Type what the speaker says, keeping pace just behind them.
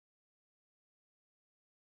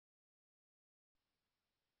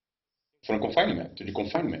from confinement to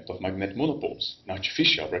deconfinement of magnetic monopoles in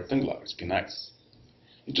artificial rectangular spin ice.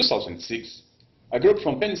 In 2006, a group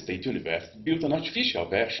from Penn State University built an artificial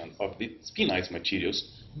version of the spin ice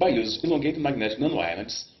materials by using elongated magnetic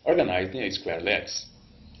nanoislands organized in a square lattice.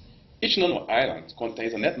 Each nanoisland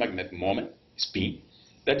contains a net magnetic moment, spin,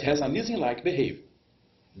 that has an Ising-like behavior.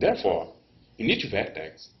 Therefore, in each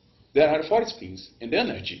vertex, there are 4 spins, and the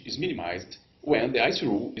energy is minimized when the ice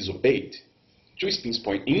rule is obeyed. 2 spins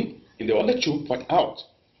point in, and the other 2 point out,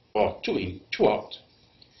 or 2 in, 2 out.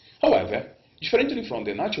 However, differently from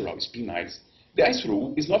the natural spin ice, the ice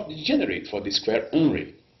rule is not degenerate for the square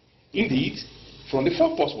unray. Indeed, from the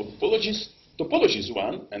 4 possible topologies, topologies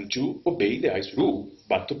 1 and 2 obey the ice rule,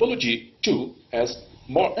 but topology 2 has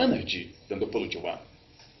more energy than topology 1.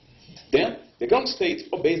 Then, the ground state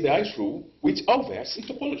obeys the ice rule with all vertices in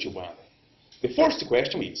topology 1. The first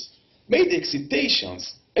question is, may the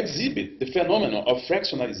excitations exhibit the phenomenon of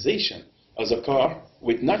fractionalization as occur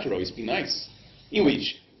with natural spin ice, in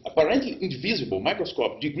which apparently indivisible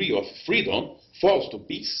microscopic degree of freedom falls to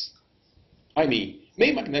Phys? I mean,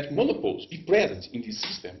 may magnetic monopoles be present in these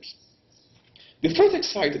systems? The first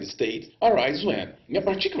excited state arises when, in a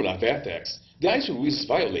particular vertex, the ice rule is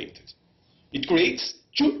violated. It creates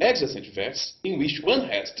 2 adjacent vertices in which one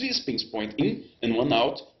has 3 spins point in and 1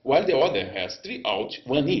 out, while the other has 3 out,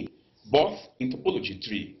 1 in, both in topology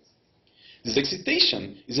 3. This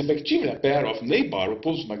excitation is effectively a pair of neighbor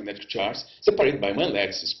opposed magnetic charges separated by 1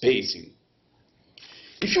 lattice spacing.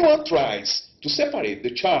 If one tries to separate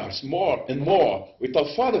the charges more and more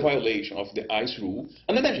without further violation of the ice rule,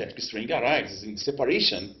 an energetic string arises in the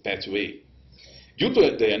separation pathway. Due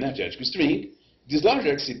to the energetic string, this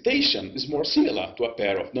larger excitation is more similar to a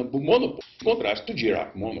pair of Nambu monopoles in contrast to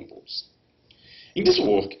Dirac monopoles. In this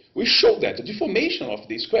work, we show that the deformation of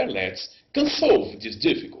the square lattice can solve this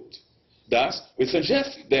difficulty. Thus, we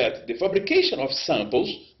suggest that the fabrication of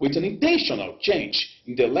samples with an intentional change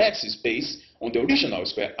in the lattice space on the original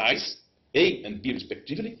square ice, A and B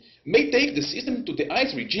respectively, may take the system to the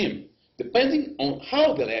ice regime, depending on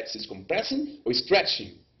how the lattice is compressing or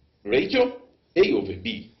stretching, ratio A over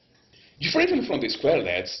B. Differently from the square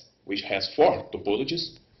lattice, which has 4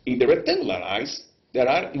 topologies, in the rectangular ice, there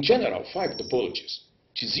are in general 5 topologies,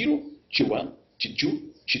 T0, T1, T2,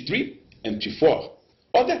 T3, and T4.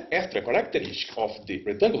 Other extra characteristic of the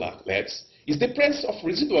rectangular lattice is the presence of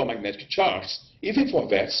residual magnetic charges, even for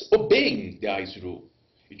vertices obeying the ice rule.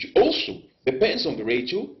 It also depends on the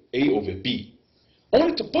ratio A over B.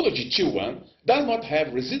 Only topology T1 does not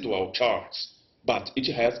have residual charges, but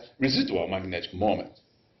it has residual magnetic moment.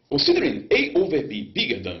 Considering A over B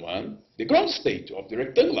bigger than 1, the ground state of the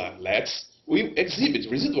rectangular lattice will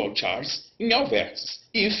exhibit residual charges in all vertices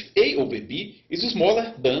if A over B is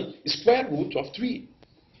smaller than square root of 3.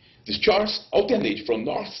 These charges alternate from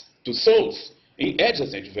north to south in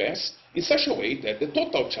adjacent vertices in such a way that the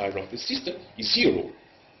total charge of the system is 0.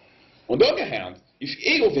 On the other hand, if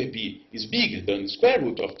A over B is bigger than square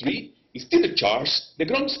root of 3, instead of charge, the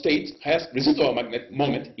ground state has residual magnetic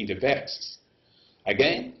moment in the vertices.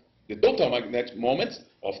 Again, the total magnetic moment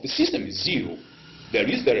of the system is 0. There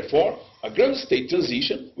is, therefore, a ground state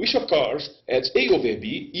transition which occurs at A over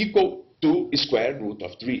B equal to square root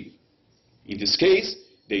of 3. In this case,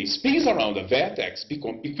 the spins around the vertex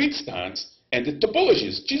become equidistant, and the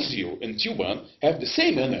topologies T0 and T1 have the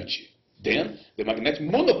same energy. Then, the magnetic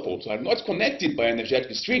monopoles are not connected by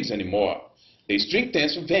energetic strings anymore. The string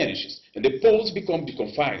tensor vanishes, and the poles become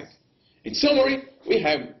deconfined. In summary, we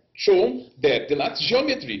have shown that the lattice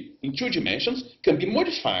geometry in 2 dimensions can be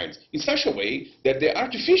modified in such a way that the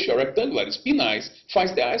artificial rectangular spin ice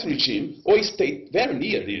finds the ice regime or state very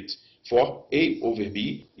near it for A over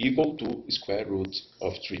B equal to square root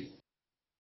of 3.